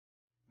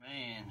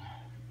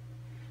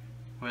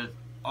with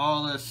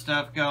all this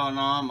stuff going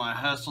on, my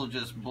hustle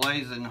just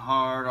blazing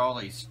hard, all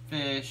these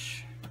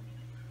fish.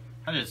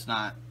 I just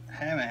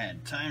haven't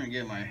had time to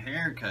get my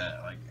hair cut.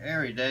 Like,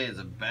 every day is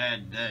a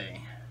bad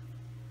day.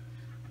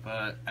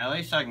 But at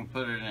least I can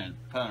put it in a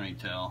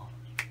ponytail.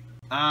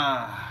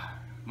 Ah,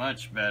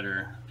 much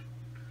better.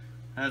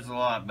 That's a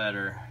lot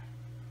better.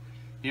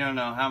 You don't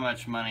know how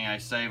much money I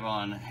save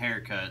on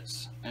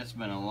haircuts. It's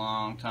been a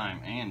long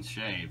time, and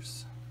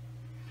shaves.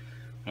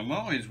 I'm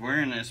always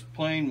wearing this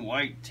plain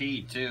white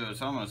tee too.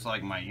 It's almost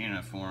like my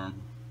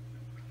uniform.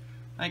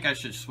 I think I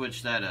should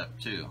switch that up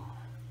too,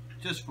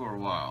 just for a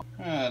while.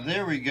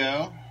 There we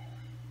go.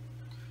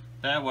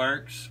 That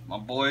works. My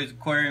boys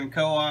Aquarium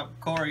Co-op,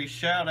 Corey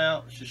shout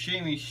out,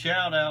 Sashimi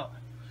shout out.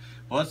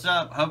 What's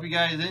up? Hope you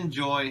guys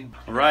enjoy.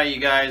 Alright you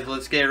guys,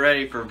 let's get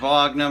ready for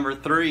vlog number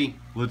 3.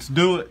 Let's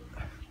do it.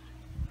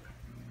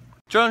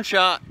 Drone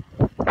shot.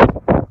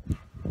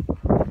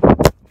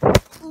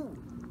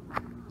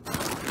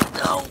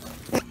 No.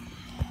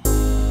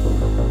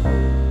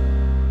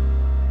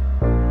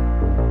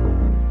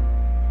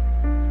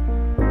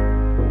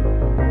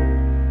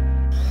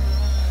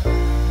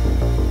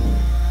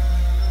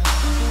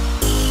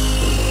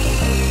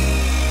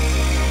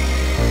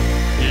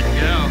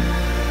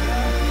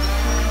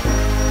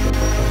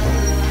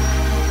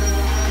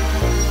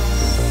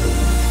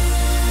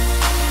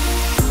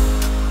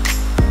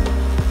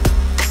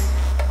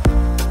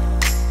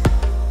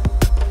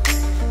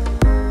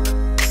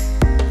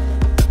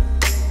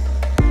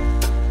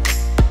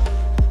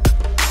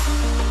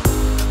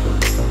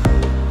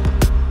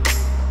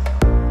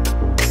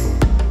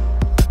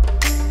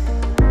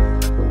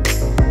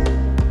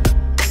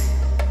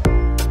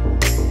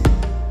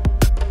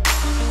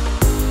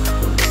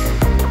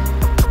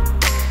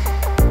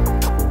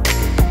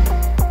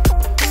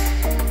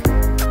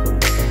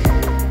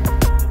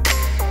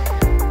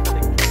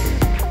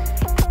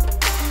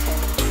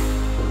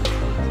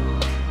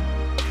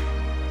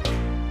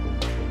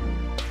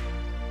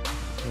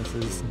 This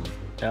is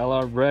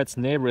L.R. Brett's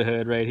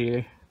neighborhood right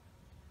here.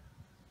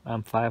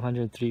 I'm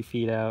 503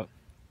 feet out.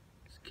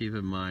 Just keep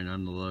in mind,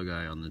 I'm the low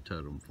guy on the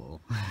totem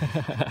pole.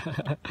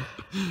 I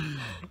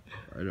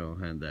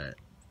don't have that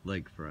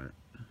lakefront.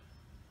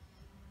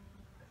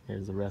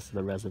 Here's the rest of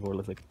the reservoir.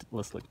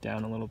 Let's look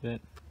down a little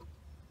bit.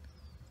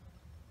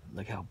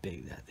 Look how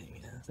big that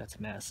thing is. That's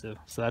massive.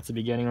 So that's the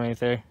beginning right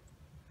there?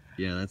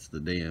 Yeah, that's the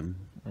dam.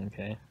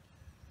 Okay.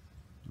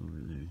 Over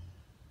there.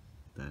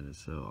 That is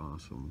so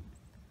awesome.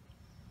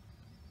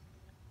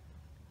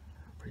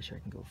 Pretty sure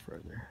I can go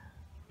further.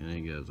 And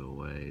it goes a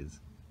ways.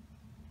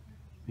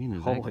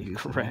 Man, holy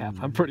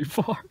crap, I'm pretty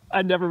far.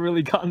 I've never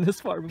really gotten this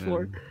far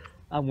before.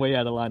 I'm way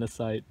out of line of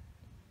sight.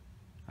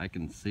 I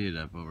can see it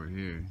up over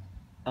here.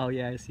 Oh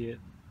yeah, I see it.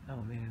 Oh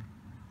man.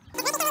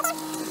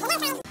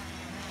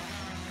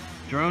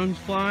 Drones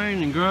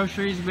flying and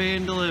groceries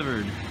being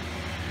delivered.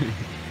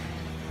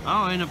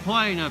 Oh, and a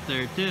plane up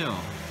there too.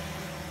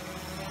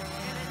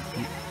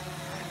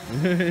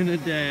 And a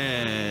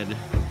dad.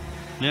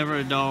 Never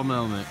a dull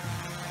moment.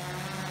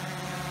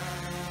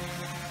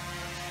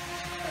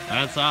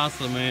 That's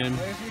awesome, man.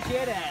 Where's your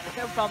kid at?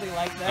 He'll probably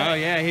like that. Oh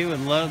yeah, he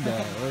would love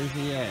that. Where's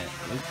he at?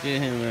 Let's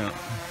get him out.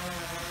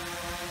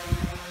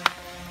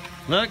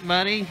 Look,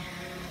 buddy.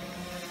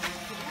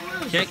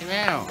 Check it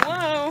out.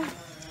 Whoa.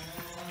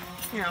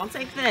 Here, I'll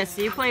take this.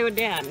 You play with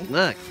Dad.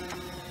 Look.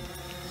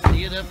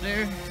 See it up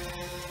there?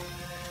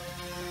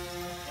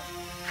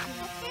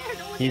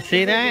 You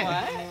see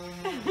that?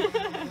 What?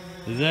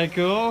 Is that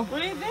cool?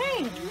 What do you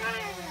think?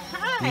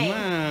 Hi.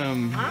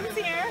 Mom. Mom's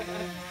here.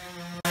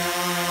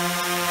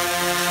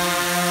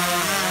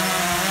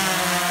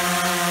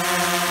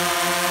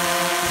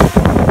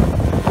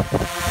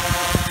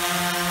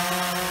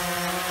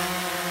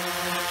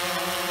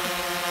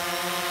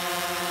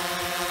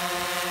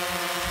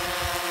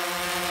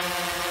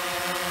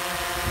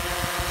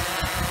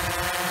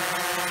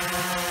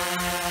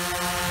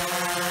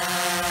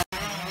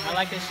 I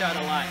like this shot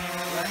a lot.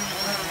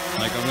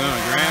 Like I'm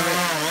gonna grab it.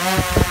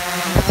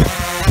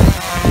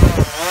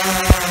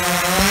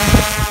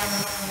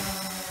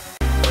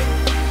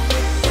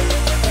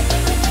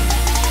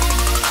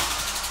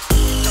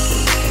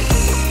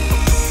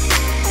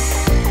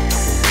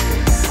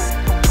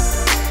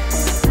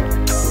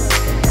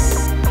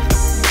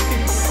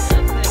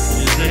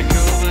 Is that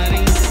cool,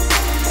 buddy?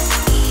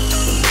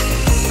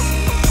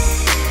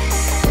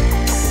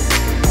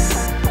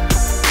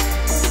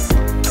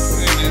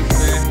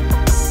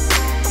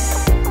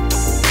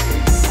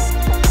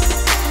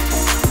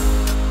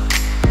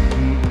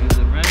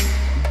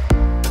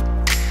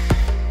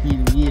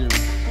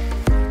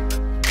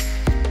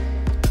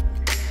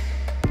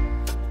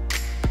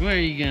 Where are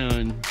you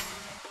going?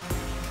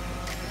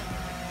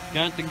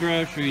 Got the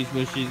groceries,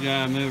 but she's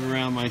got to move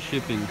around my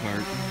shipping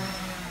cart.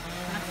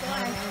 That's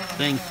life.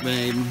 Thanks,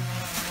 babe.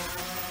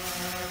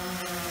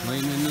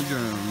 Waiting in the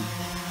drone.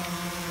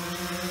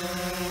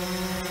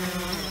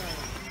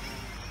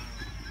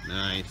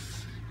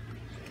 Nice.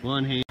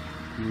 One hand.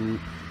 Yeah,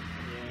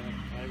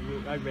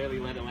 I rarely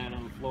let it land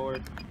on the floor.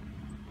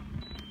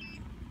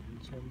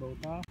 Turn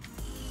both off.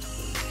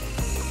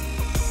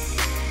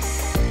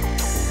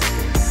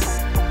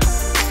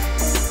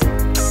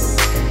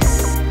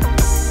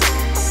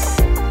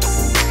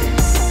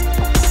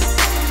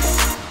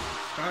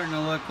 Starting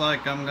to look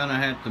like I'm gonna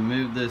have to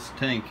move this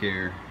tank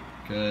here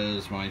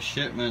because my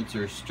shipments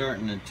are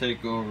starting to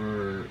take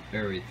over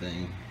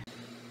everything.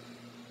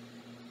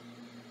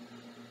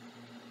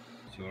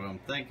 So what I'm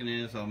thinking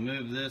is I'll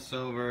move this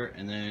over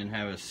and then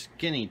have a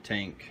skinny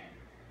tank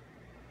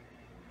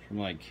from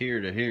like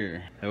here to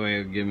here. That way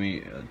it'll give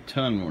me a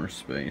ton more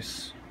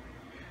space.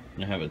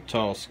 And have a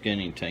tall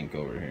skinny tank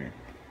over here.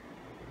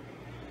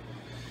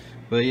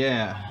 But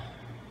yeah,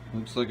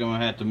 looks like I'm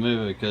gonna have to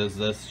move it because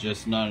that's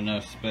just not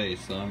enough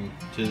space. I'm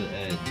to the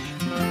edge.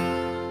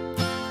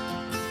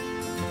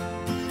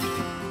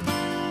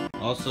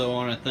 Also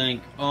want to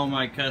thank all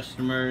my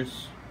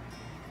customers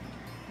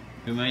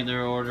who made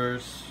their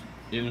orders.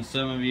 Even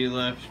some of you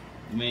left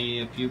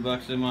me a few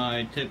bucks in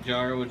my tip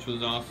jar, which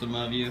was awesome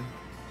of you.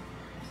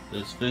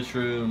 This fish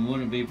room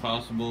wouldn't be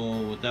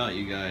possible without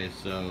you guys,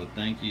 so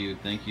thank you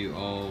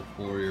all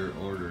for your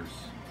orders.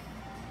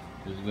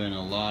 There's been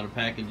a lot of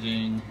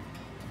packaging,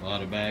 a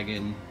lot of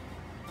bagging,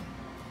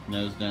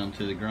 nose down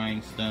to the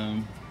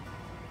grindstone.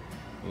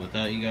 But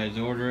without you guys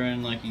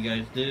ordering like you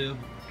guys do,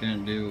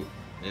 couldn't do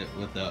it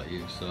without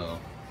you, so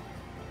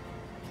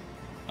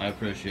I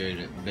appreciate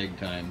it big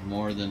time,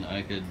 more than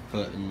I could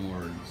put in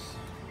words.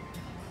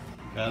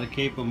 Gotta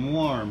keep them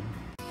warm.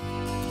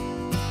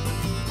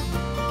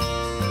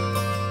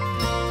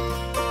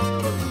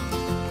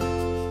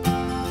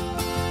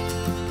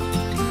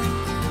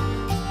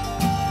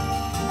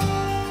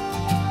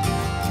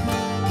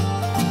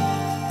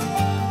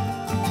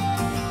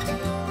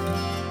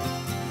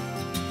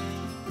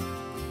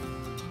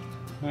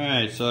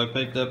 Alright, so I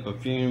picked up a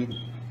few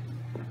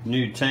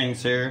new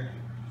tanks here.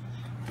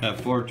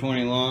 Got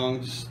 420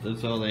 longs,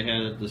 that's all they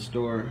had at the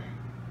store.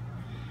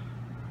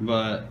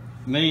 But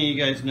many of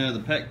you guys know the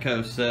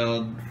Petco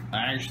sale.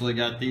 I actually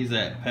got these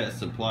at Pet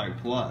Supply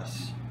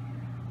Plus.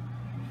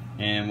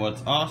 And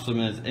what's awesome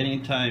is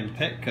anytime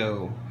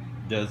Petco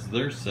does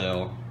their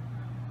sale,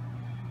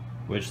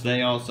 which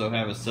they also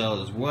have a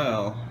sale as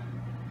well,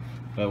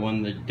 but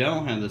when they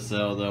don't have the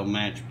sale, they'll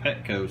match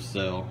Petco's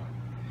sale.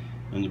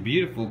 And the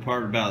beautiful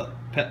part about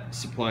Pet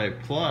Supply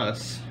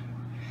Plus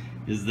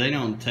is they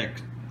don't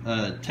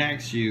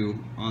tax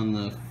you on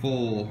the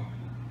full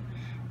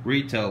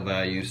retail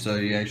value, so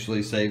you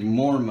actually save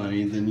more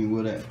money than you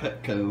would at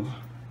Petco,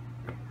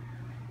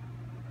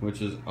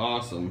 which is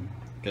awesome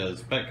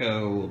because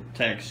Petco will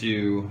tax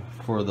you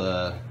for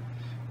the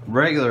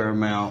regular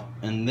amount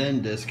and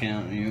then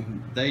discount you.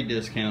 They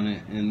discount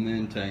it and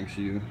then tax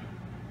you.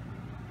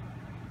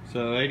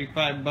 So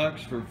 85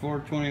 bucks for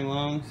 420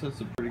 longs, that's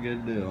a pretty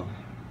good deal.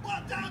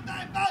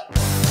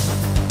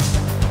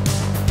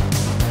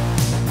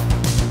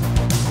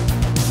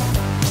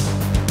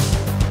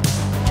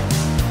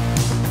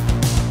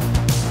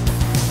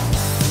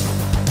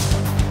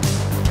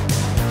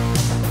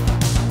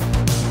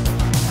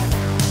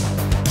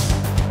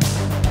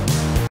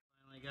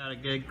 Got a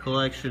good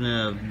collection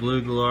of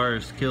blue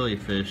Gularis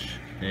Killifish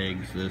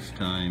eggs this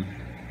time.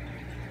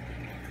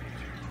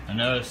 I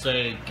noticed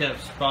they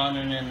kept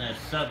spawning in the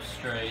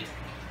substrate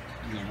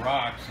in the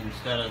rocks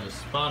instead of the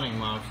spawning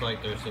mops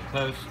like they're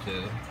supposed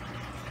to.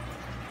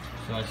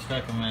 So I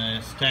stuck them in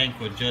this tank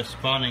with just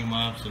spawning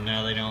mops, and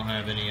now they don't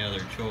have any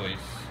other choice.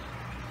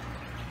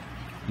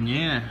 And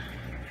yeah,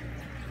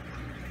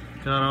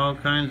 got all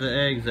kinds of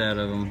eggs out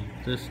of them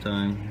this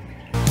time.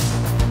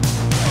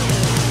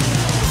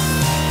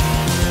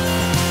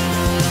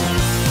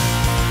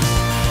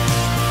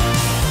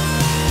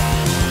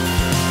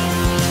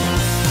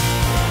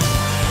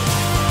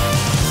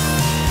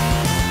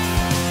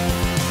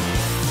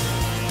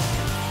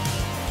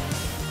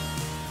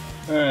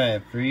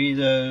 Alright, for you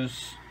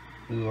those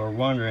who are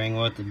wondering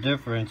what the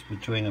difference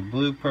between a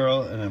blue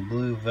pearl and a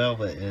blue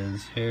velvet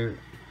is, here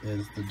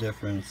is the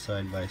difference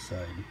side by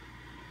side.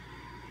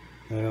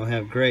 I don't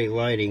have great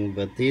lighting,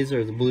 but these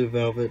are the blue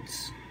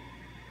velvets.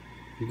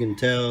 You can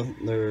tell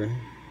they're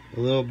a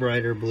little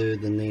brighter blue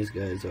than these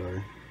guys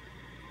are.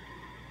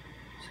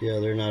 See how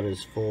they're not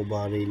as full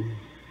bodied?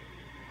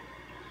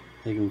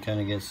 You can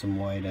kind of get some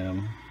white in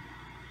them.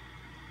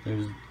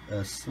 There's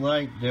a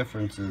slight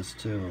differences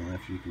to them,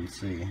 if you can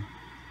see.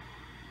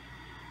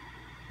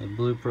 The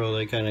blue pearl,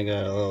 they kind of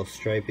got a little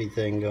stripy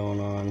thing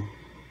going on,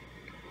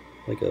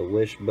 like a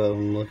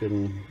wishbone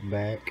looking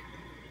back.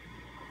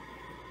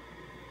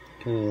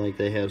 Kind of like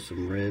they have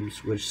some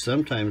ribs, which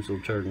sometimes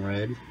will turn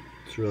red.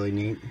 It's really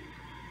neat.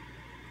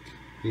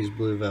 These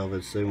blue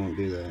velvets, they won't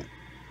do that.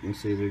 You can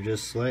see they're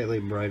just slightly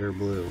brighter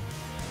blue.